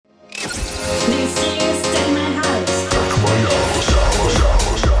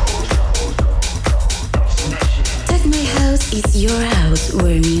house,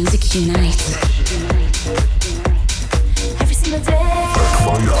 where music unites. Every single day.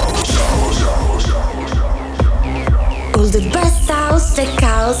 All the best house, tech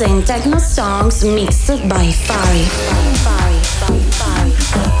house, and techno songs mixed by Fari.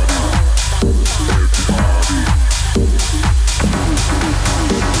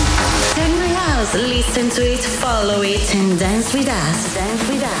 Take my house, listen to it, follow it, and dance with us. Dance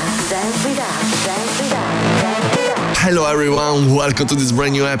with us, dance with us, dance with us, dance with us. Hello everyone, welcome to this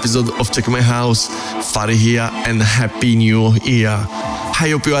brand new episode of Check My House. Fari here and Happy New Year. I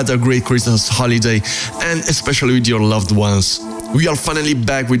hope you had a great Christmas holiday and especially with your loved ones. We are finally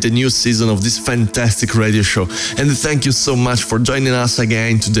back with a new season of this fantastic radio show and thank you so much for joining us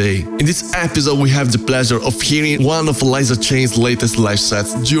again today. In this episode we have the pleasure of hearing one of Lysa Chain's latest live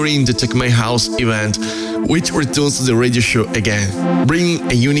sets during the Check My House event, which returns to the radio show again, bringing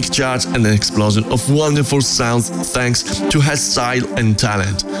a unique charge and an explosion of wonderful sounds thanks to her style and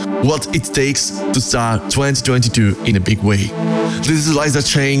talent. What it takes to start 2022 in a big way. This is Lysa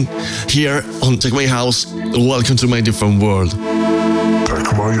Chain here on Check My House. Welcome to my different world.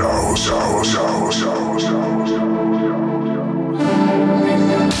 Check My House.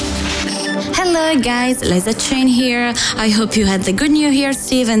 Hello guys, Lysa Chain here. I hope you had a good New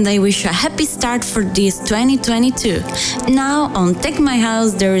Year's Eve and I wish you a happy start for this 2022. Now on Take My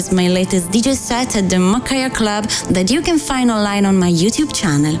House there is my latest DJ set at the Makaya Club that you can find online on my YouTube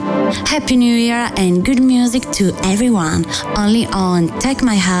channel. Happy New Year and good music to everyone. Only on Take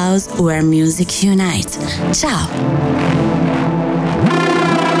My House where music unites. Ciao!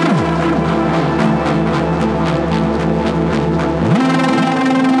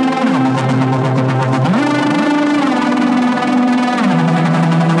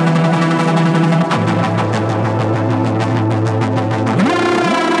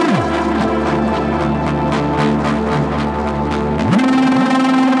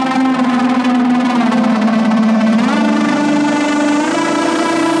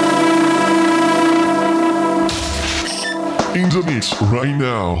 In the mix right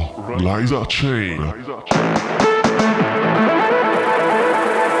now, Lysa Chain.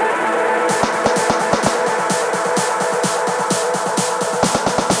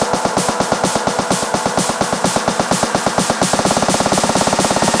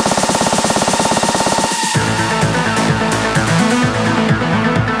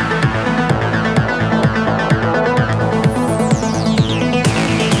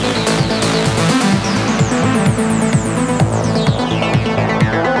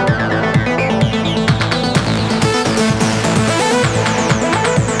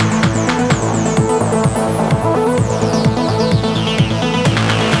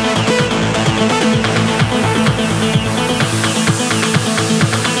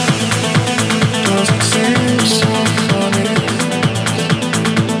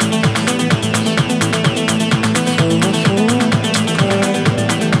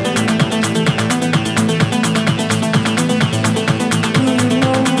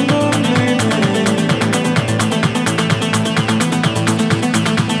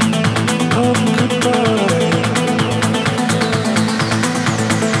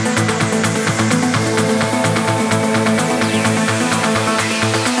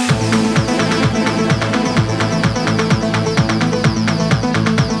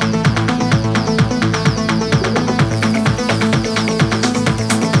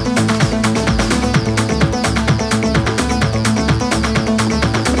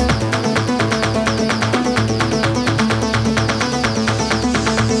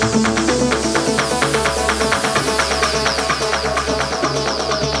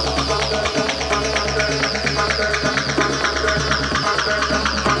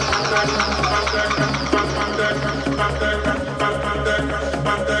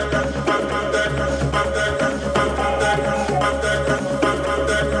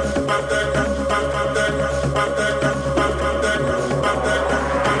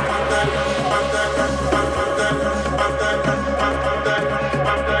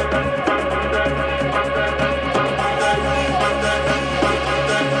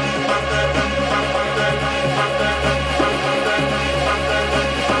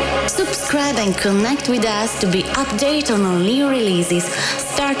 Subscribe and connect with us to be updated on our new releases.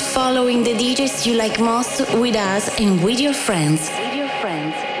 Start following the DJs you like most with us and with your friends.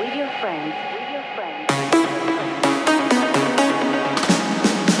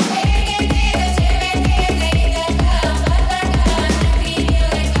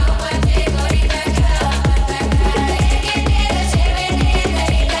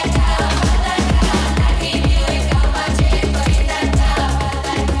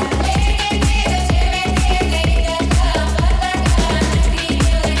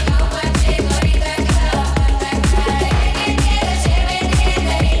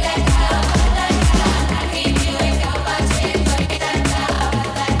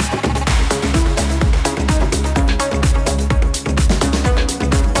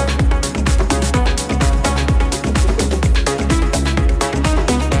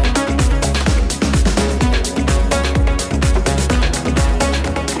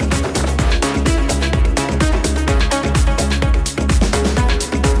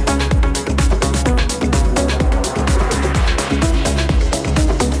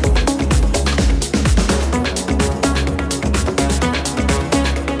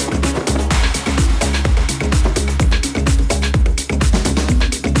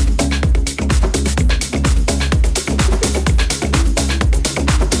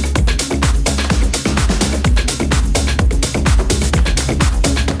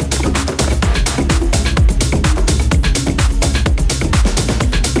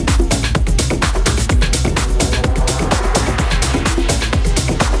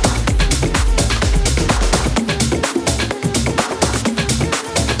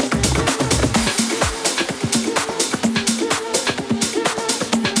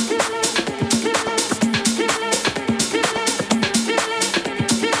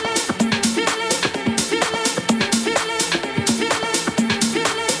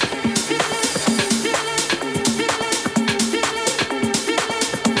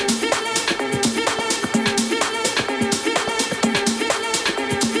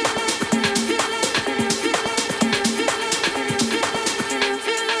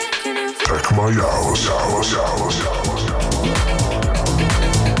 my house.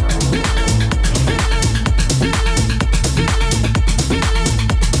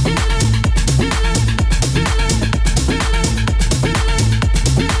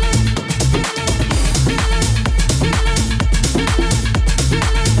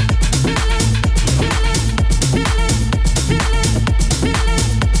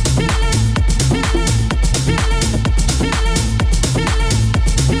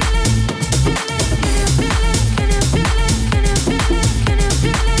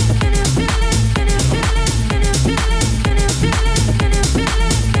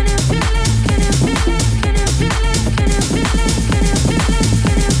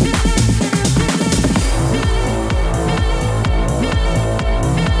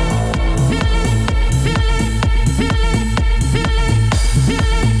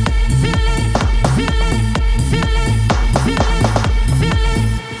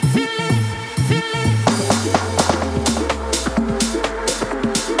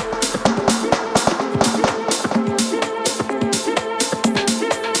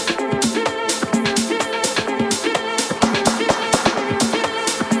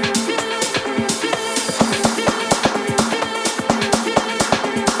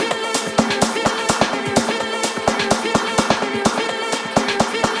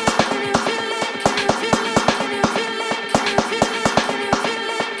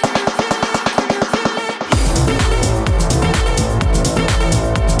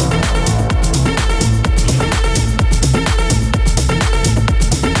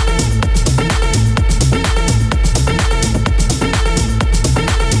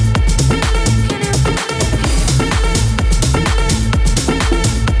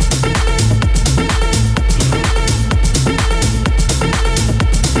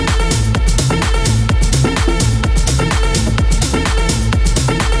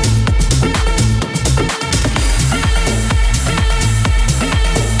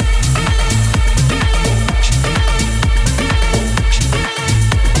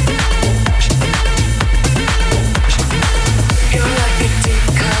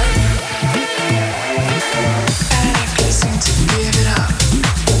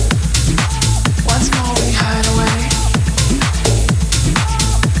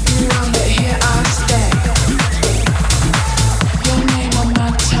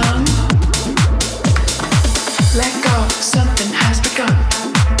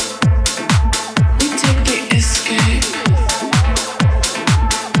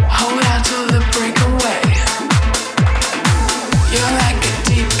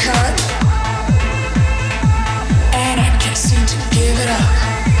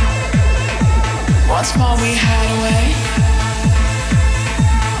 Once more we hide away.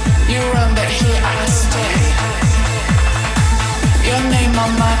 You run, but here I stay. Your name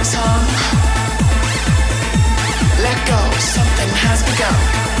on my tongue. Let go, something has begun.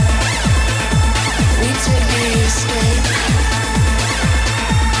 We take the escape.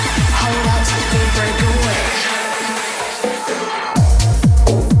 Hold out till we break away.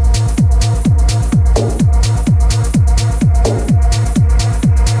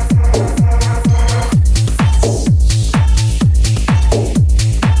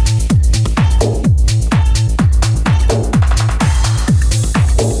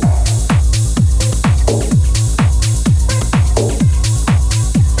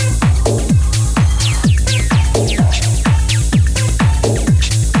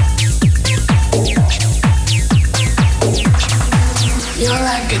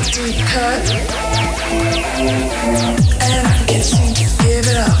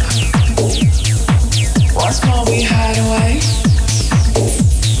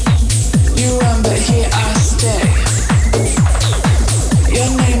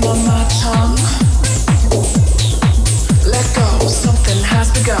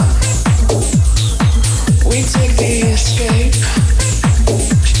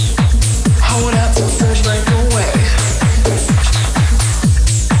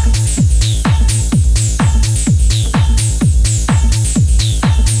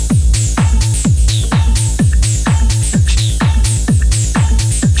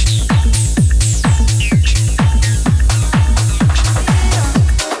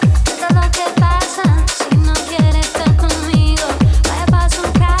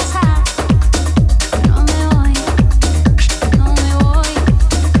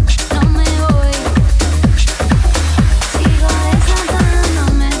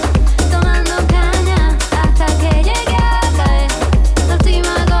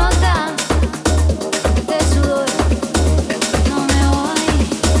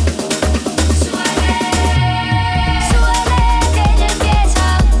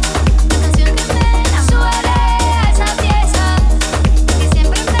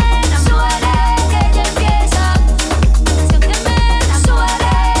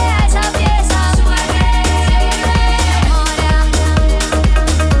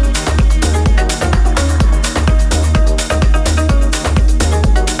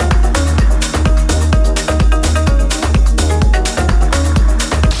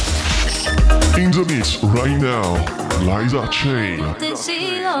 the mix right now. Lysa Chain.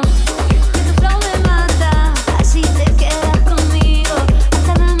 Decido que tu flow me mata, así te quedas conmigo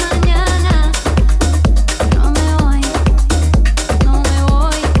hasta la mañana. No me voy, no me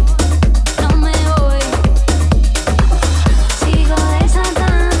voy, no me voy. Sigo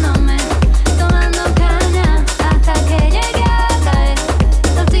desatándome, tomando caña hasta que llegue a caer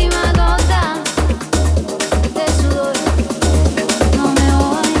la última gota de sudor. No me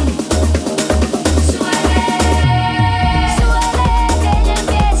voy. Súbele, súbele que ya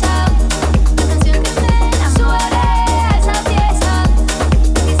empieza la canción que me enamora. Súbele a esa pieza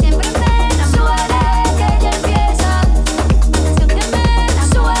que siempre me enamora. Súbele que ya empieza la canción que me enamora.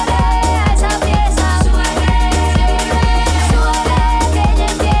 Súbele a esa pieza. Súbele, súbele que ya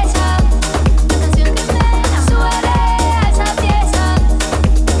empieza la canción que me enamora. Súbele a esa pieza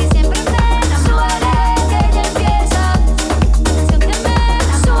que siempre me enamora. Súbele que ya empieza la canción que me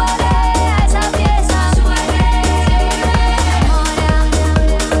enamora. Súbele a esa pieza. Súbele,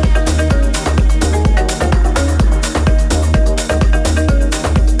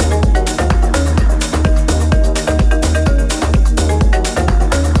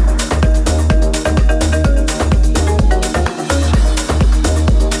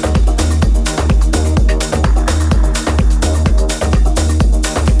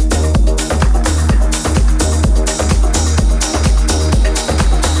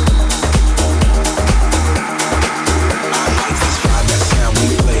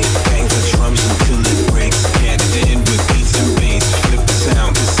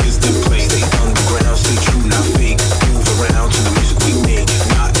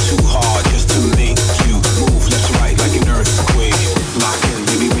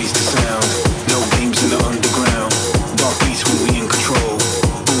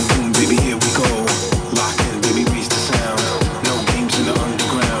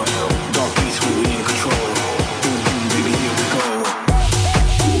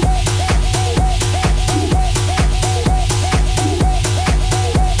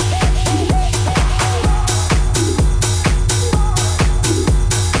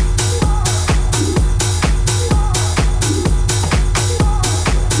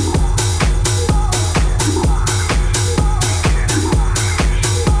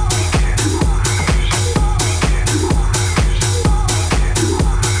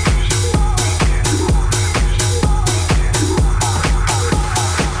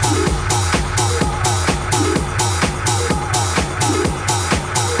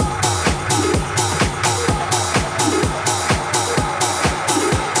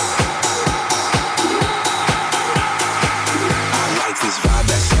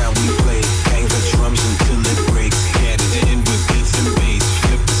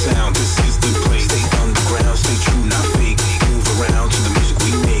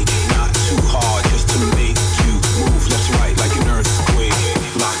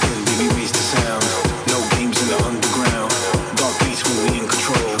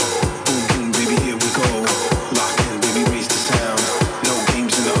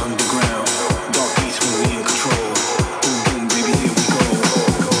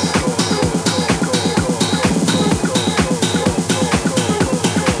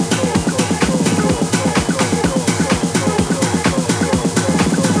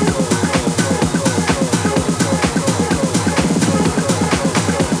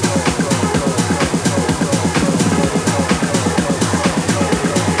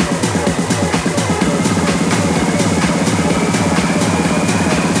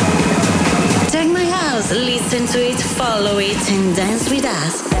 listen to it, follow it, and dance with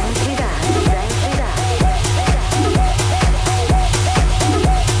us.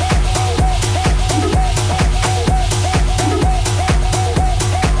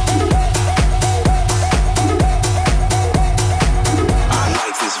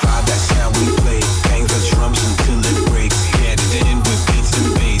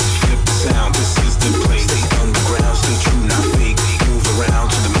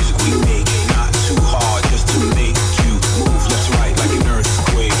 Not too hard just to make you move left to right like an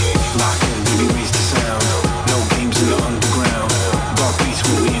earthquake.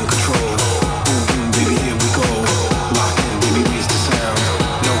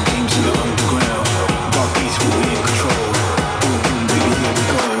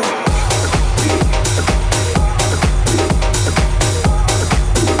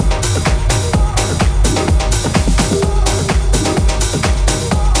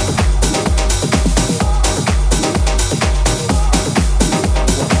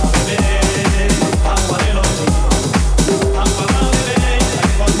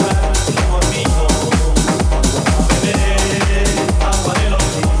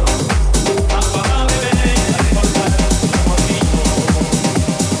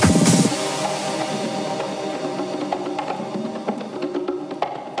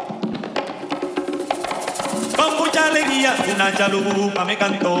 rumba me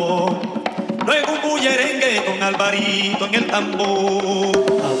cantó. Luego un bullerengue con Alvarito en el tambor.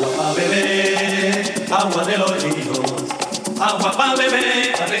 Agua pa' beber, agua de los ríos. Agua pa'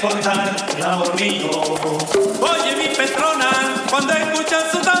 beber, pa' recordar el amor mío. Oye mi Petrona, cuando escucha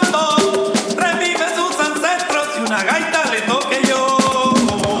su tambor, revive sus ancestros y una gaita le toque yo.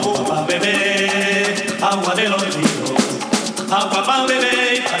 Agua pa' beber, agua de los ríos. Agua pa'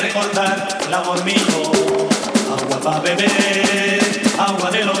 beber, pa' recordar el amor mío. Agua pa' beber,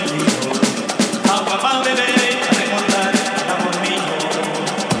 agua de los ríos. Agua pa' beber, pa' recordar el amor mío.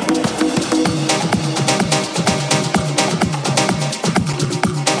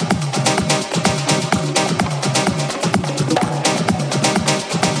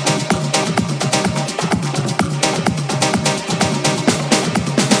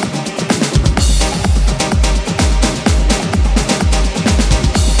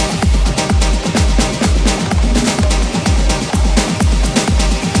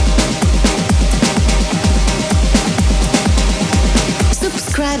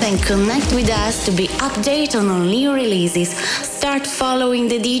 Subscribe and connect with us to be updated on all new releases. Start following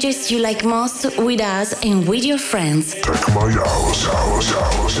the DJs you like most with us and with your friends. Take my house.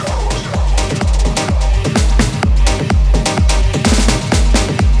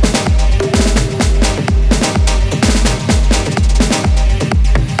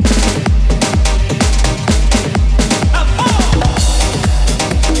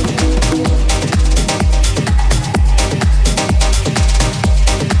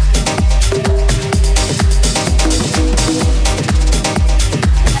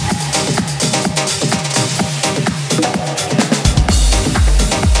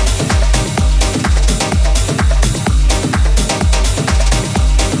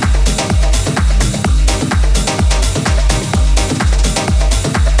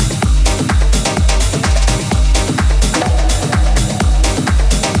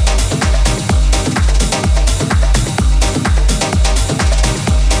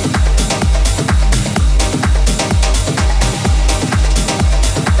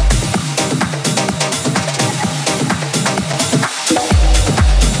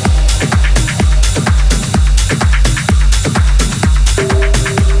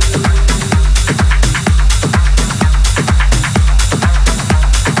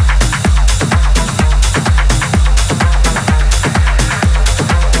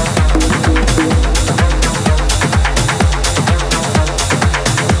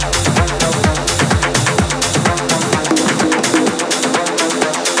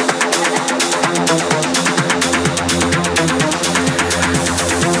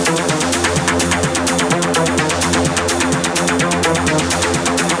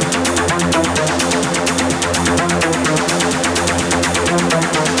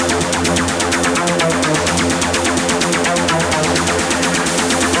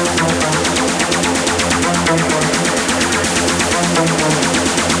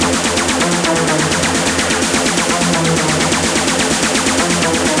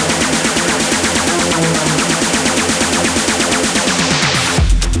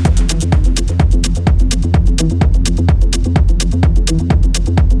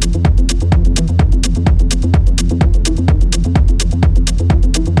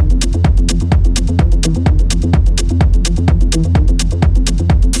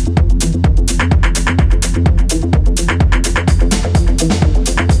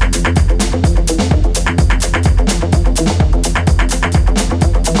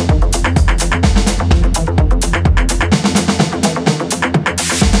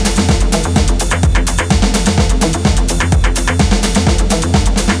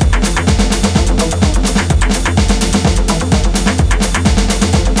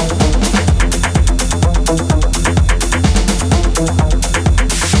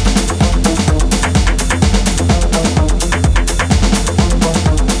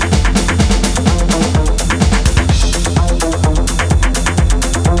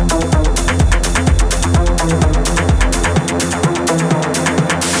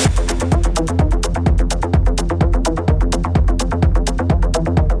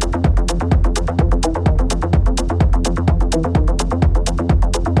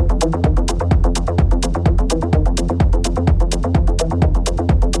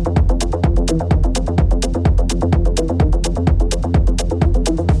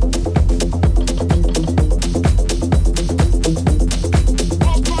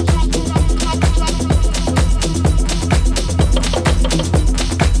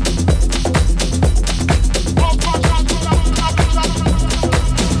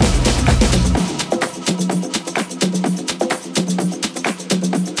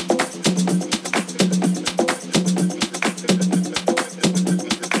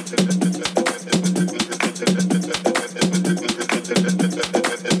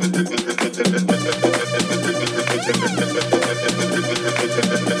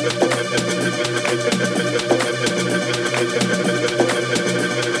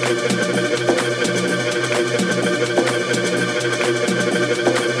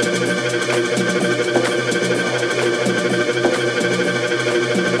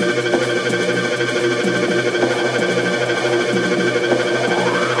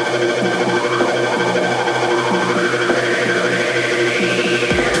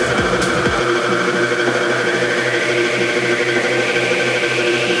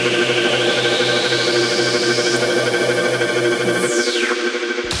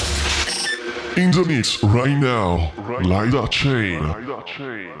 In the mix right now, Lysa Chain.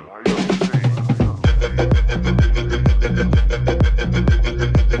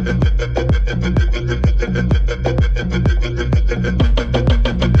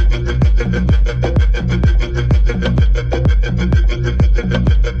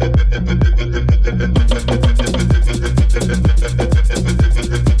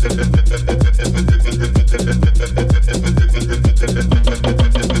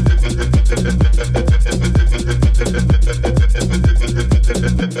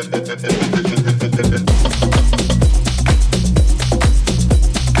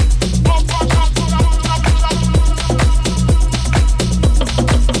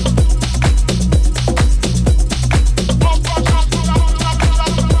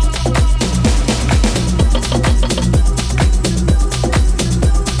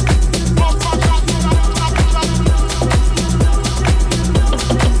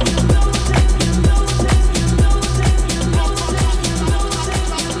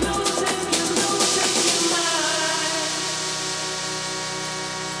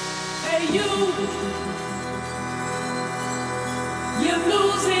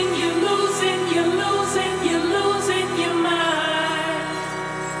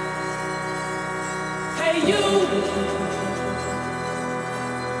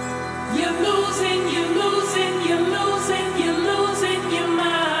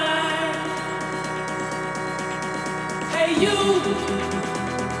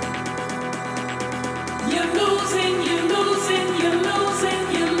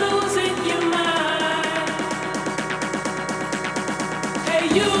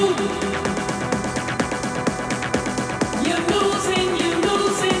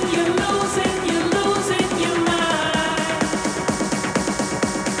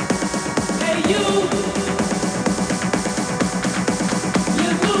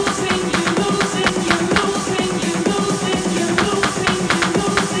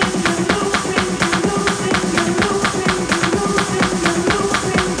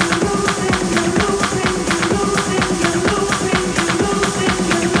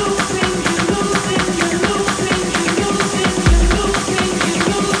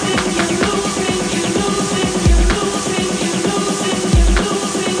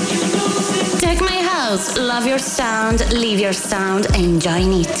 Love your sound, live your sound, enjoy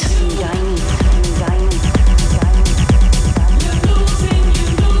it.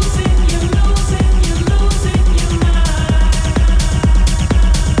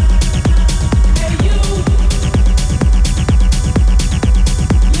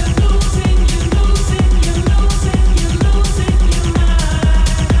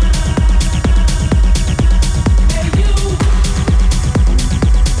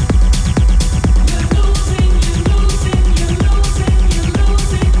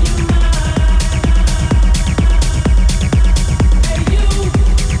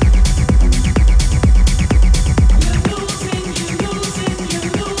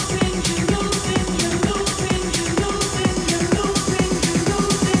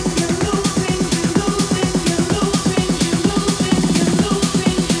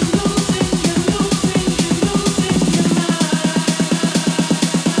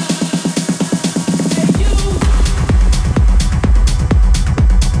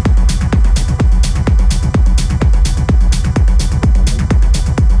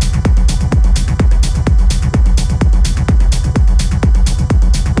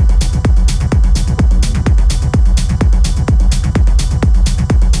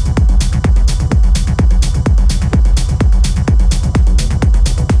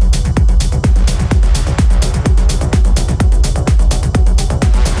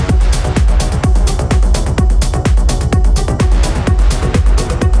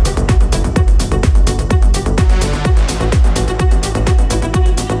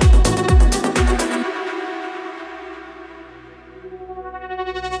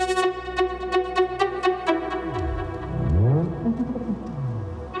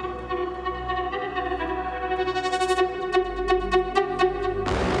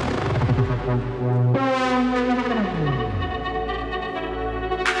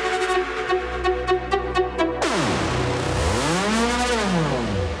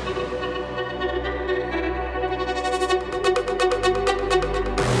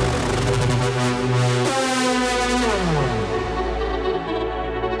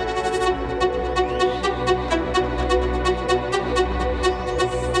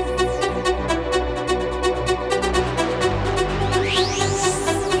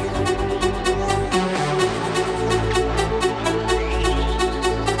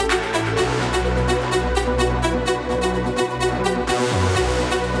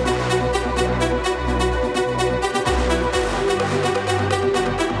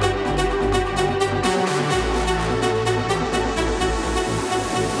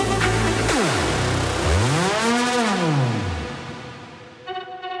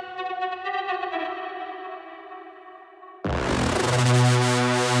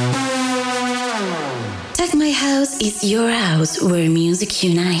 House is your house where music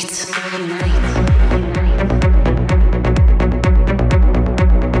unites.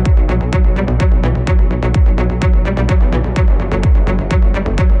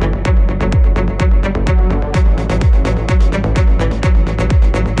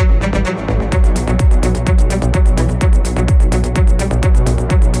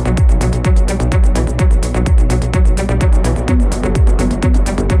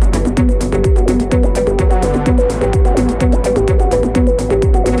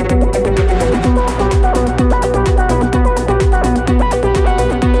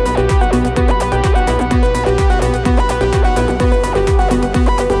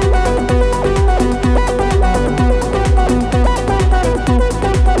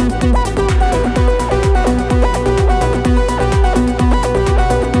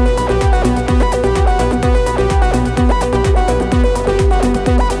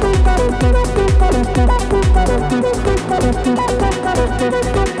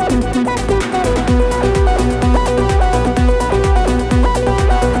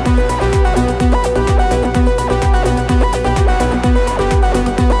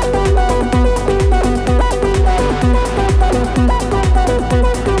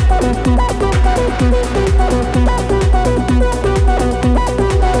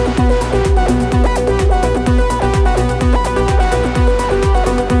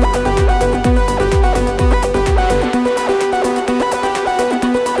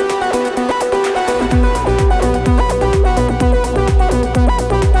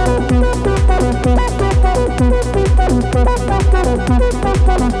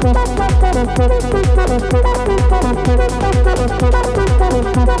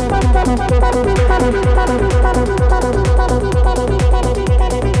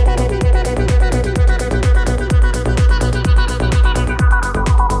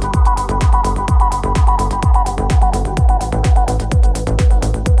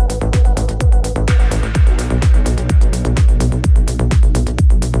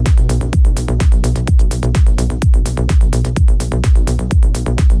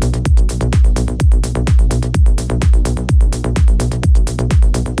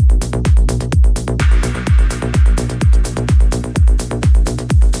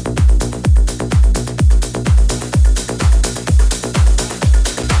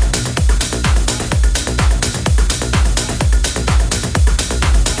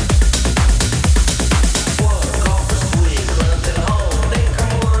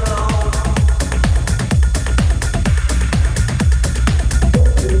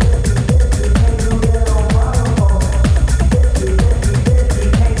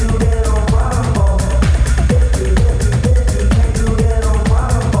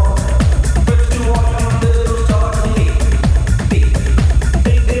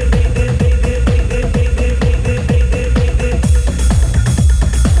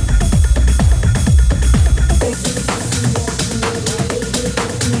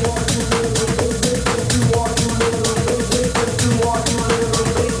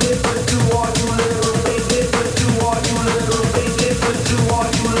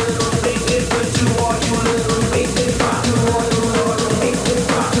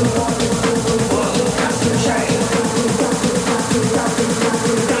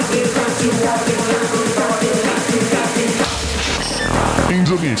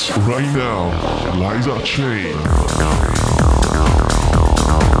 Right now, Lysa Chain.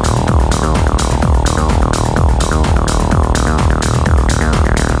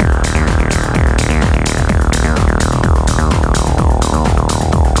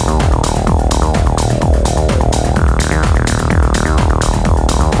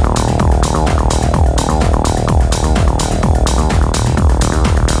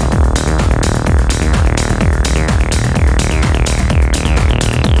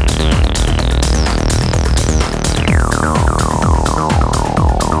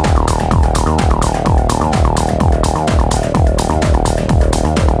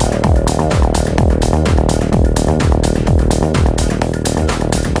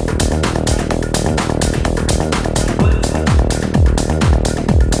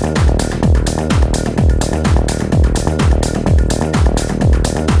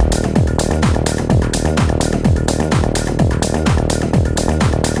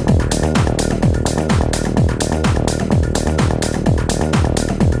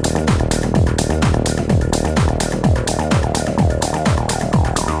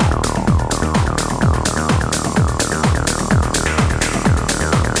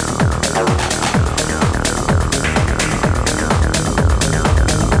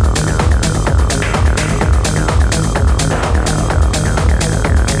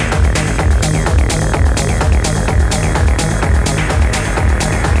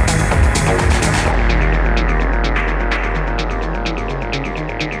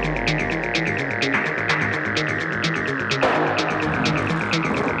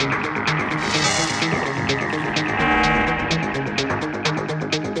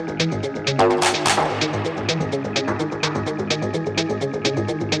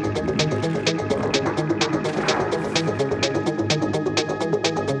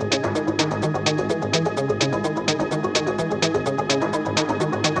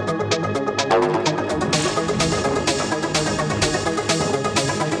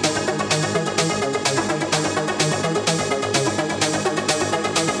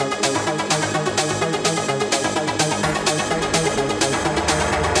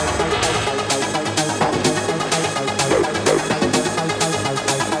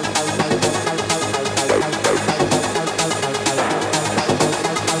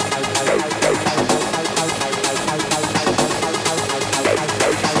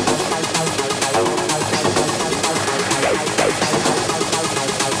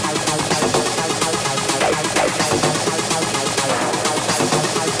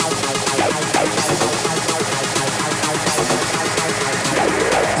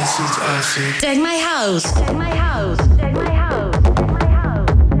 Take my house. Take my house. Take my house. Take my house.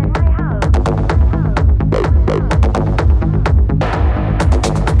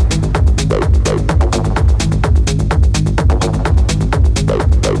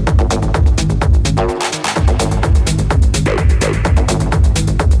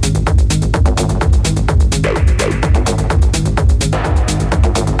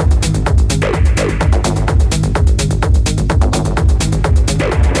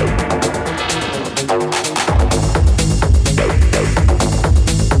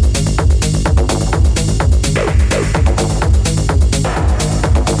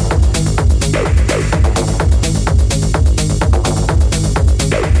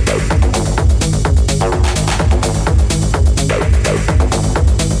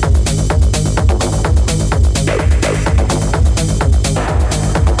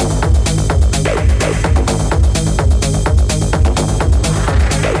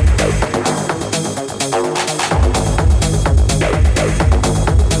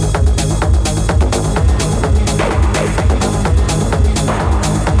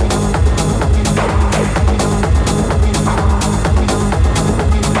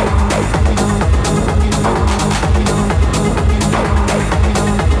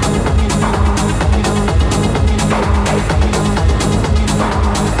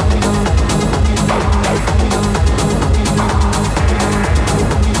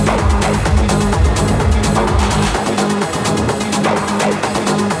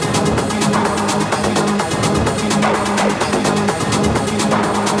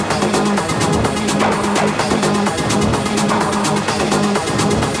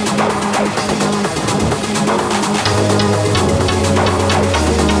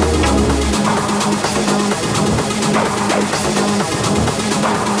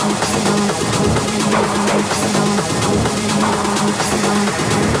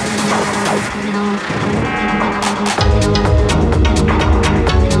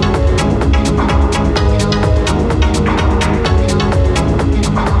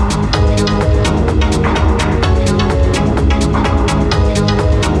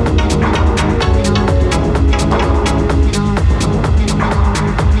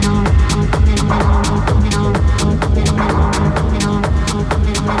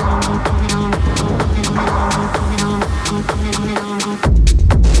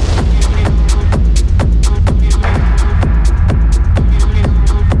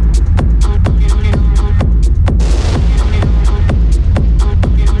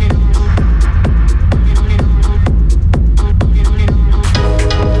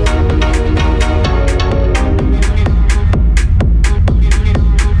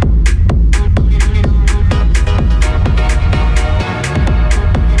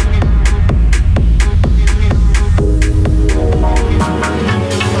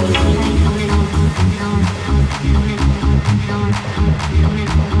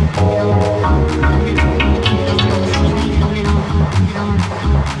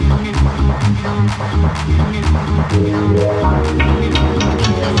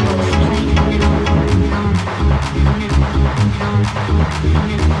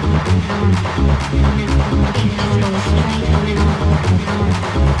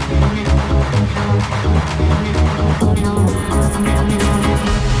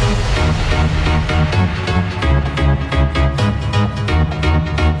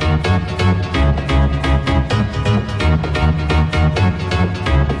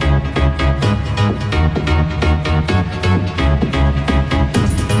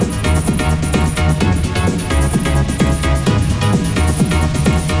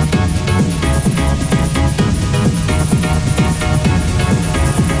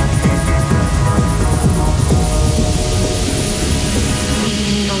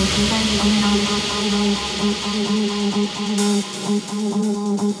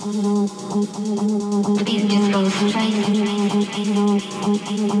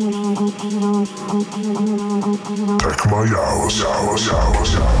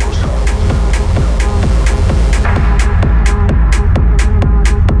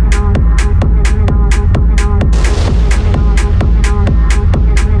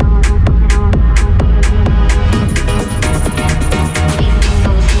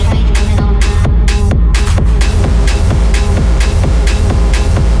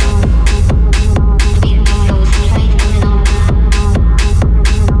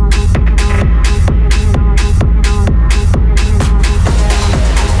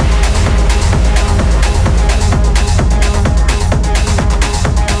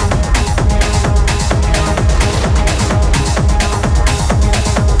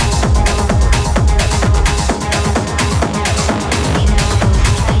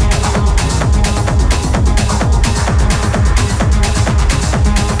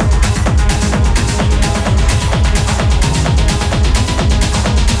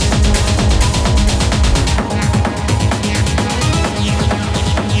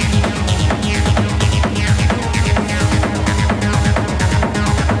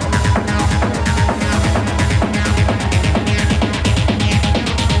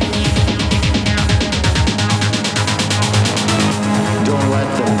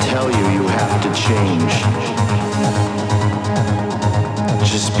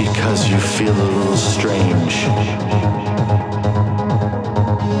 just because you feel a little strange.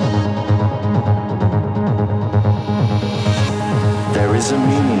 There is a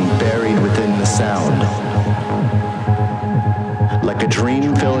meaning buried within the sound, like a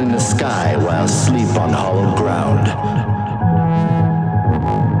dream filling the sky while asleep on hollow ground.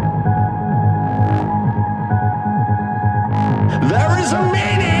 There is a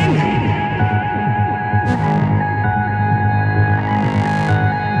meaning!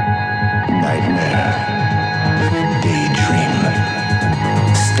 Nightmare, daydream,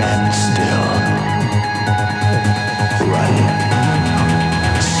 stand still, run,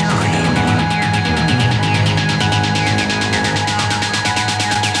 scream.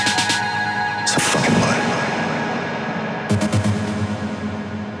 It's a fucking lie.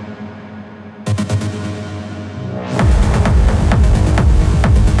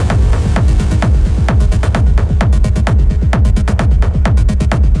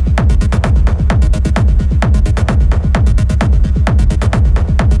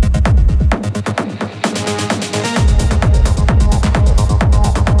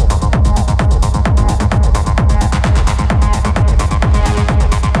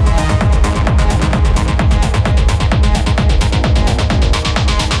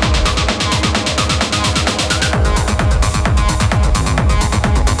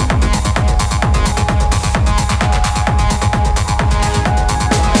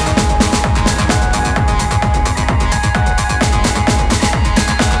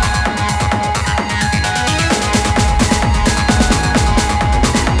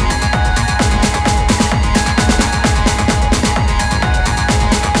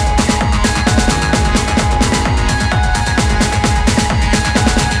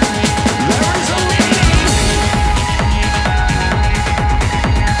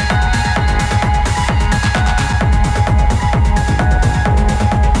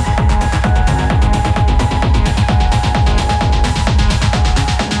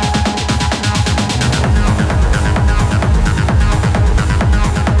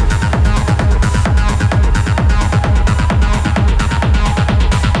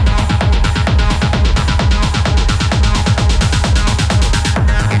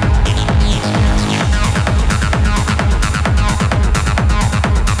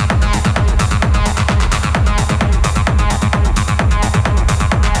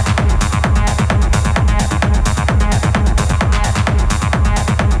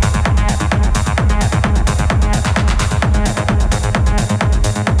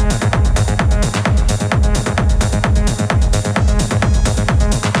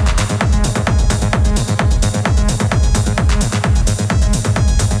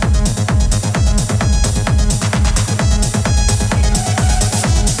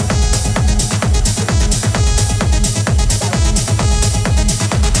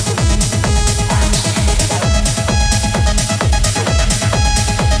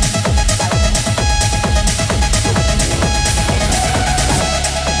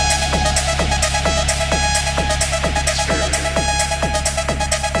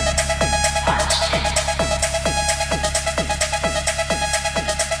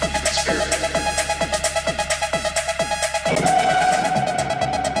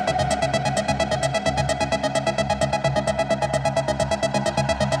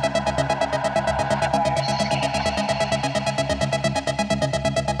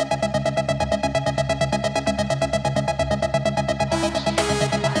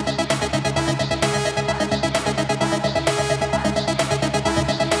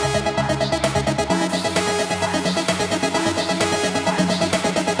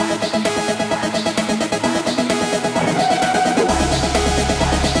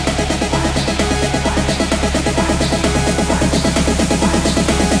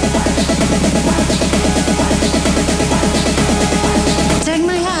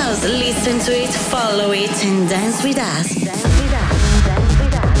 Listen to it, follow it, and dance with us.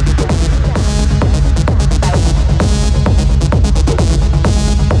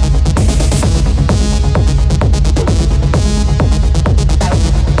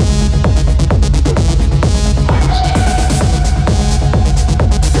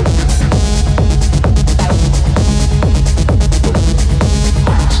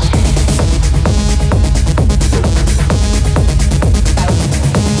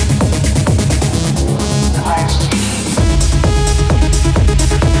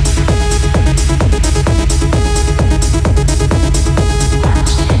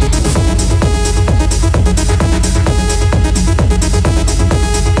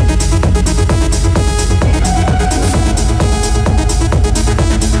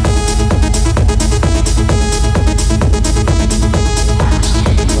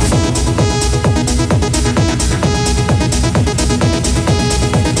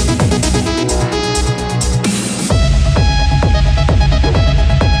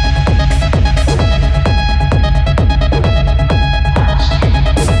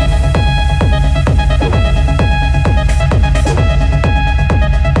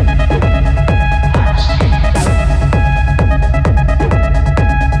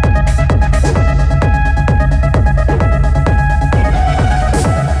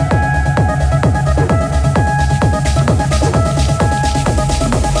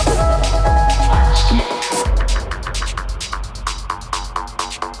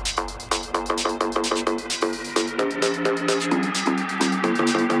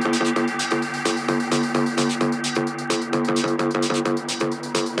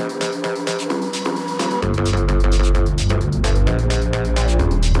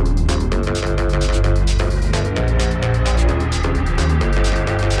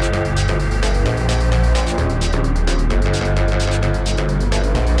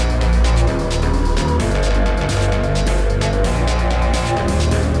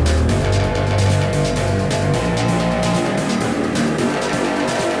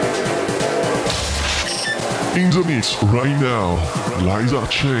 In the mix right now, Lysa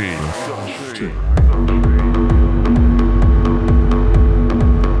Chain.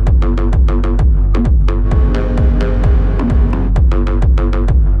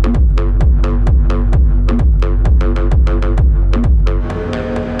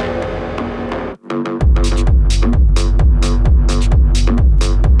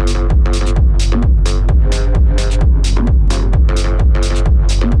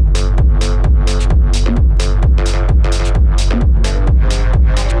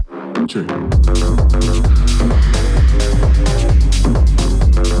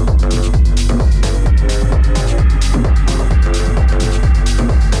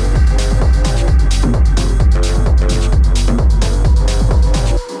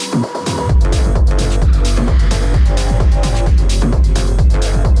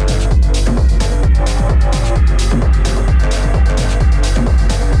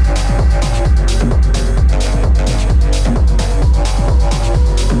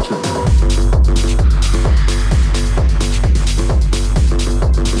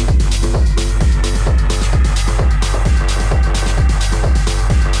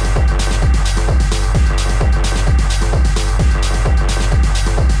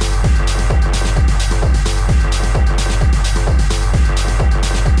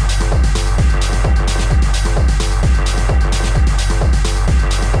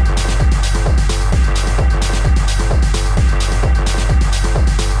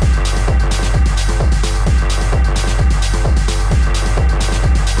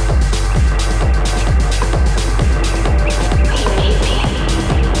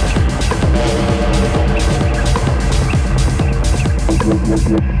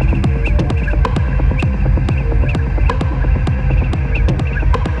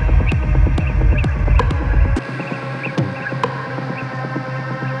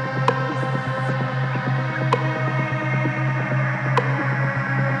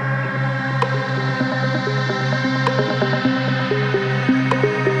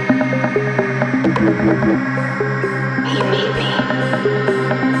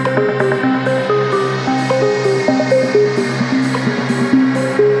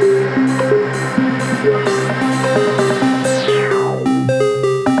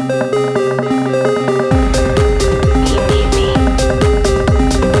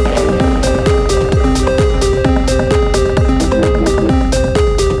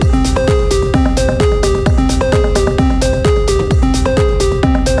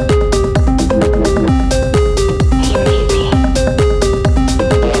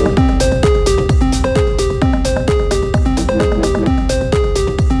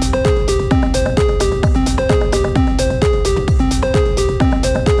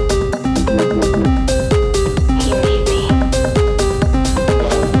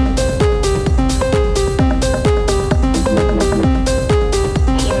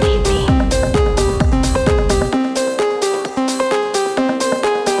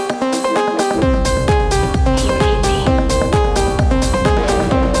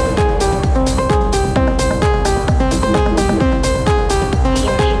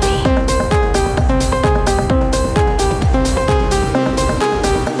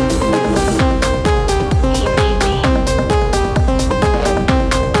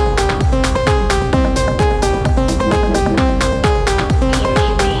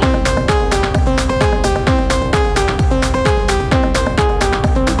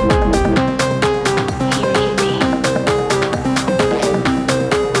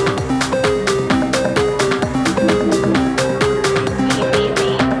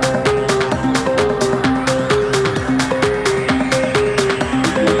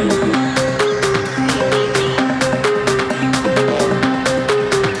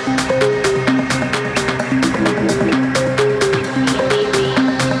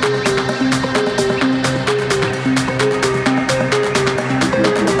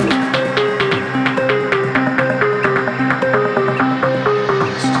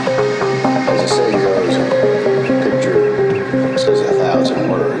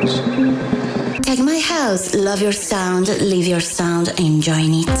 Love your sound, live your sound,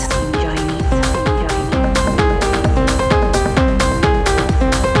 enjoying it.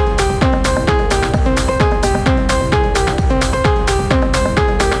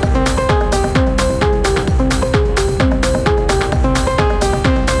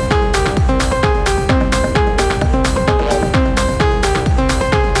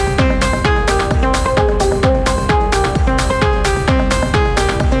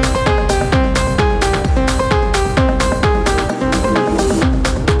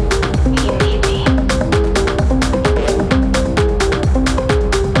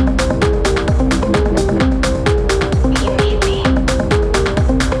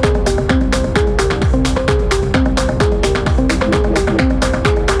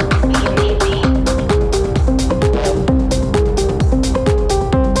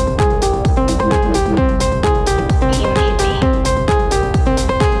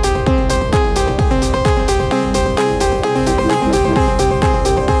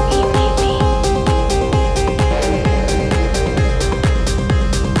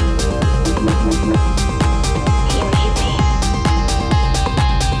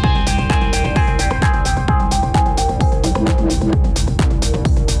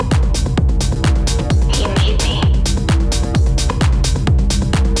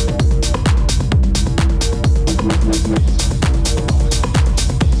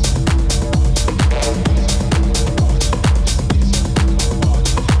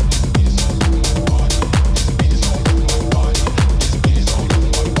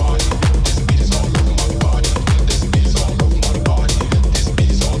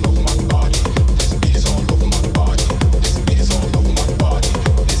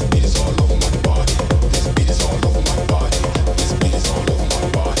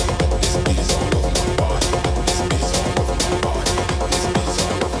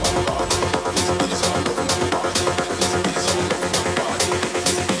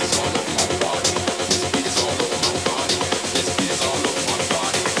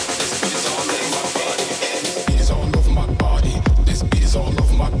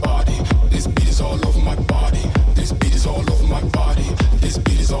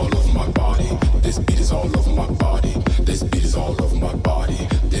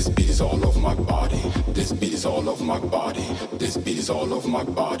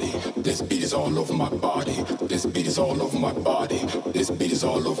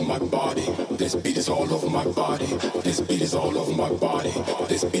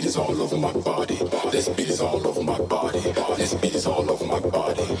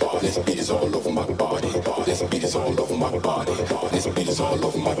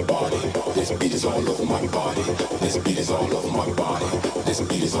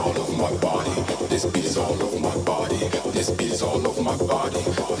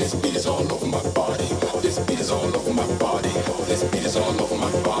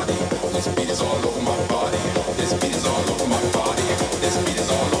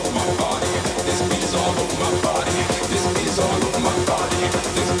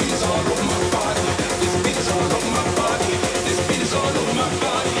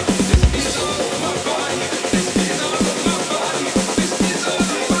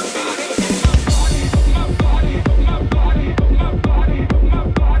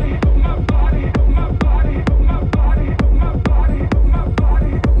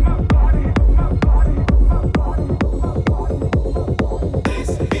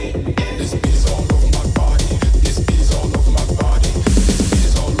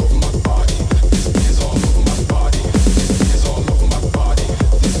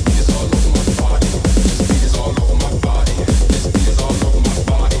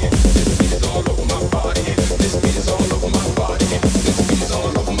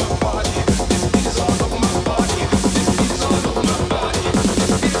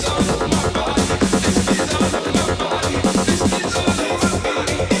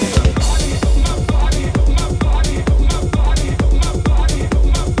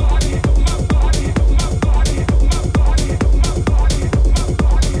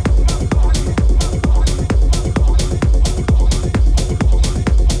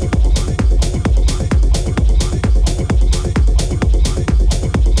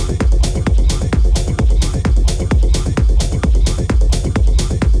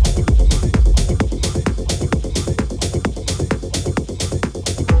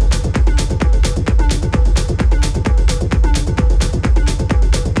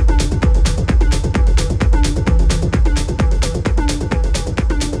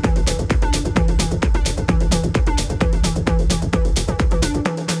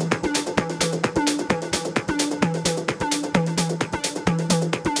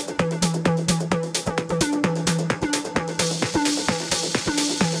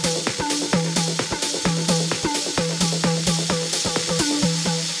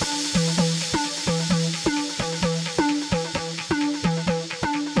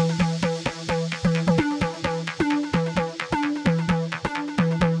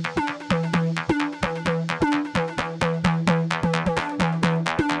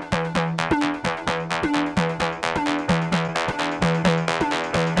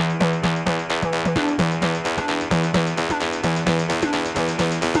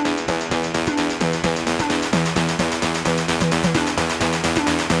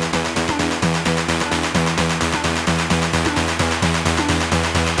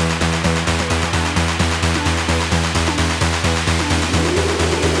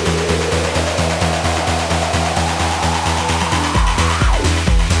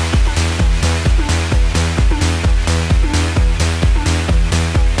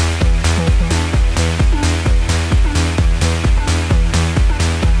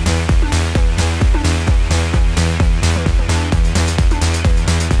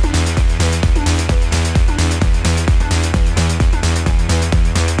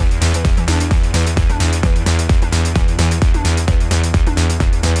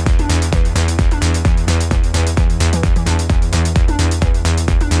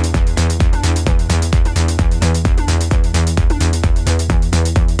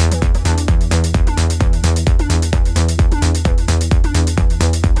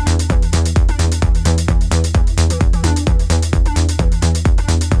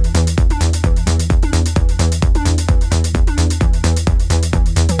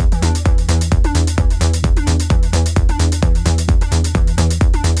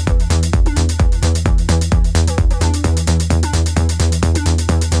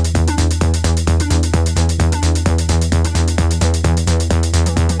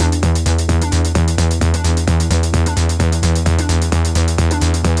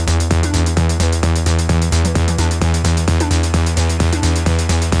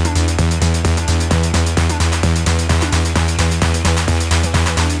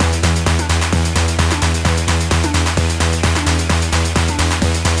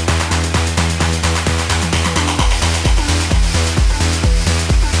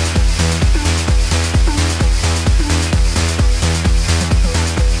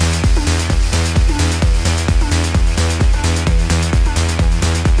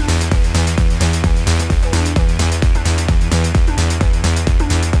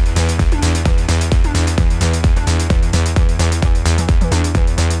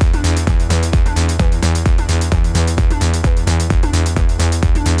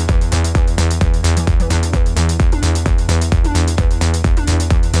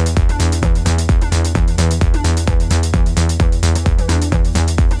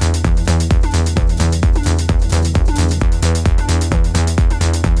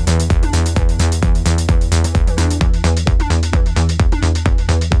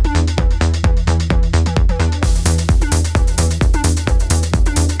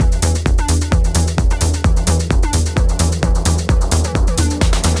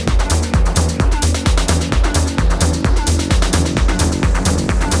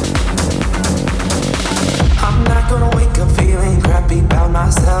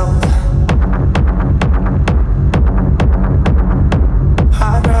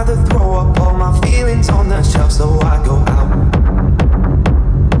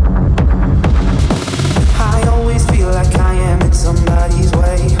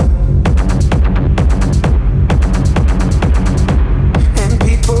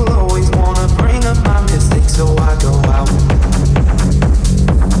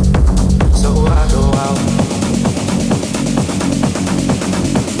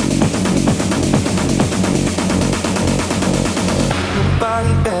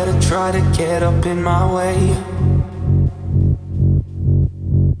 get up in my way.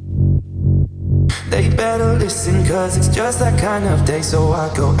 They better listen, cause it's just that kind of day. So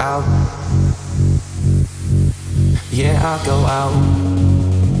I go out. Yeah, I go out.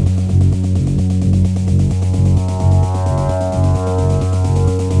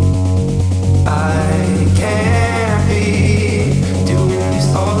 I can't be doing this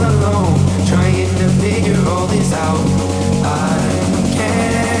all alone, trying to figure all this out. I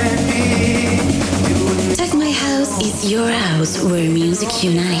can't be doing this. Take My House is your house where music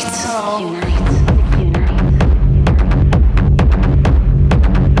unites.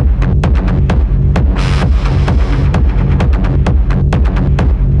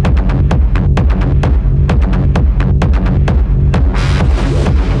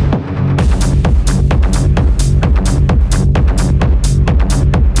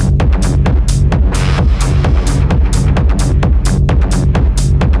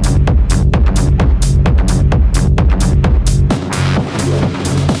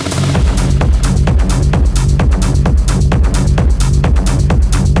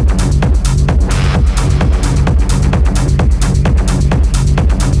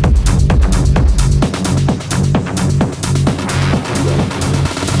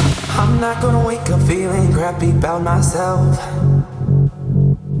 About myself,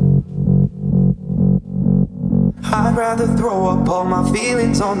 I'd rather throw up all my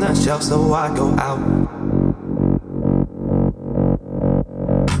feelings on the shelf, so I go out.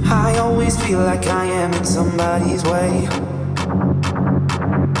 I always feel like I am in somebody's way,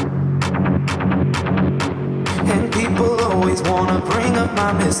 and people always wanna bring up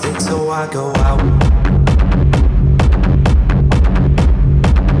my mistakes, so I go out.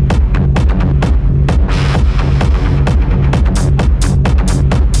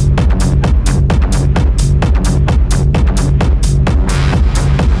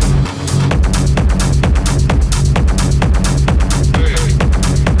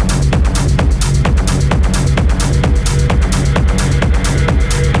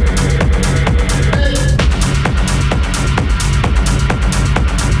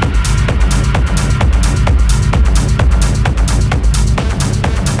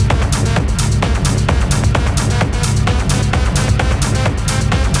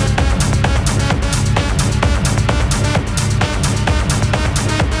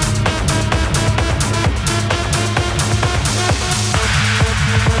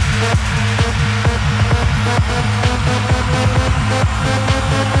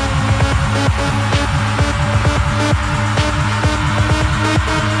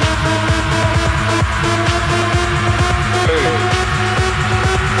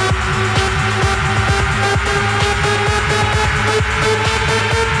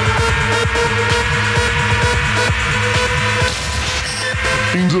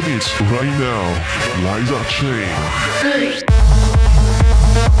 In the mix right now, Lysa Chain.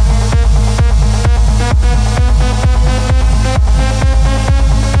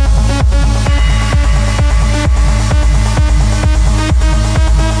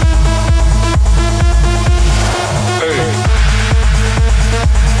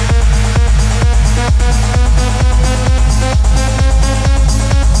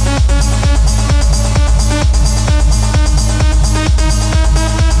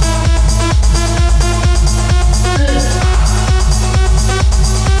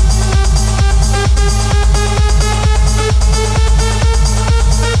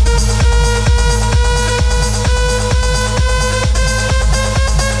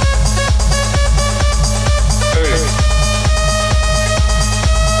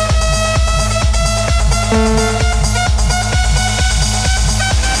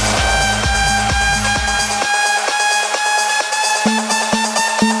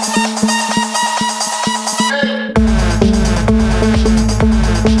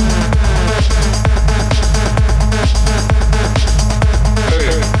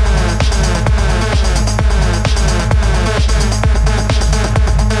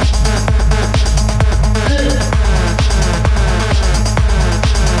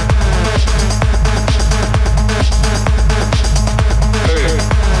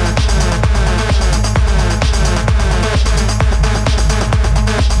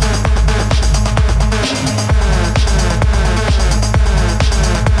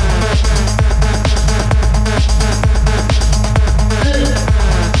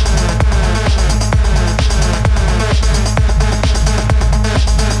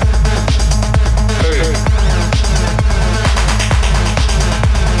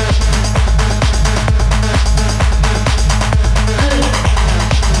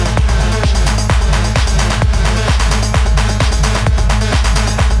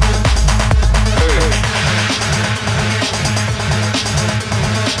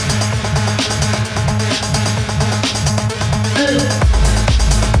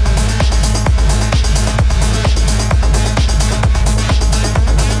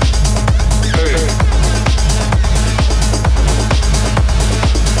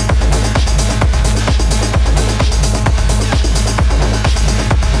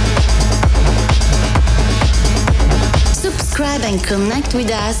 and connect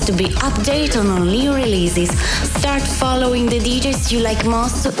with us to be updated on our new releases. Start following the DJs you like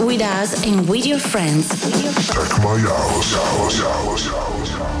most with us and with your friends. Check my house.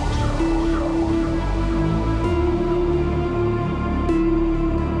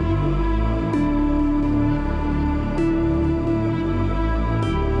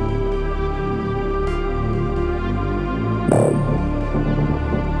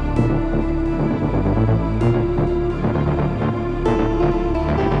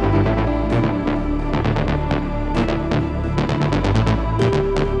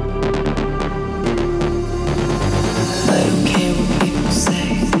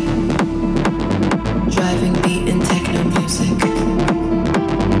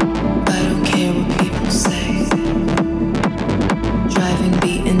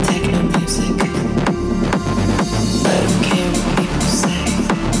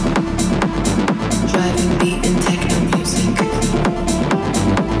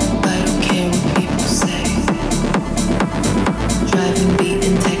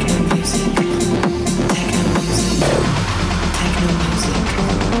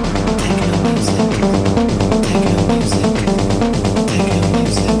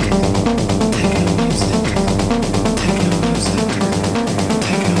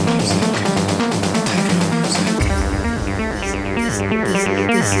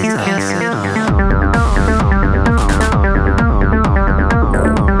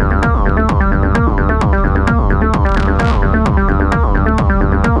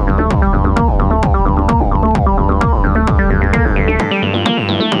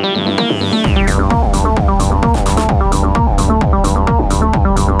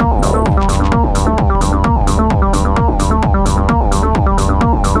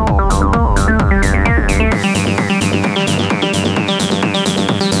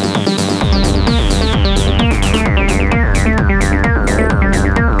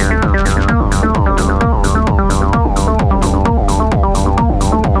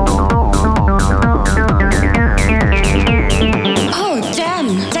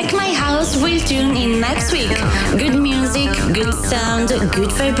 Good music, good sound,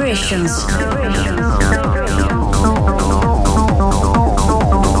 good vibrations.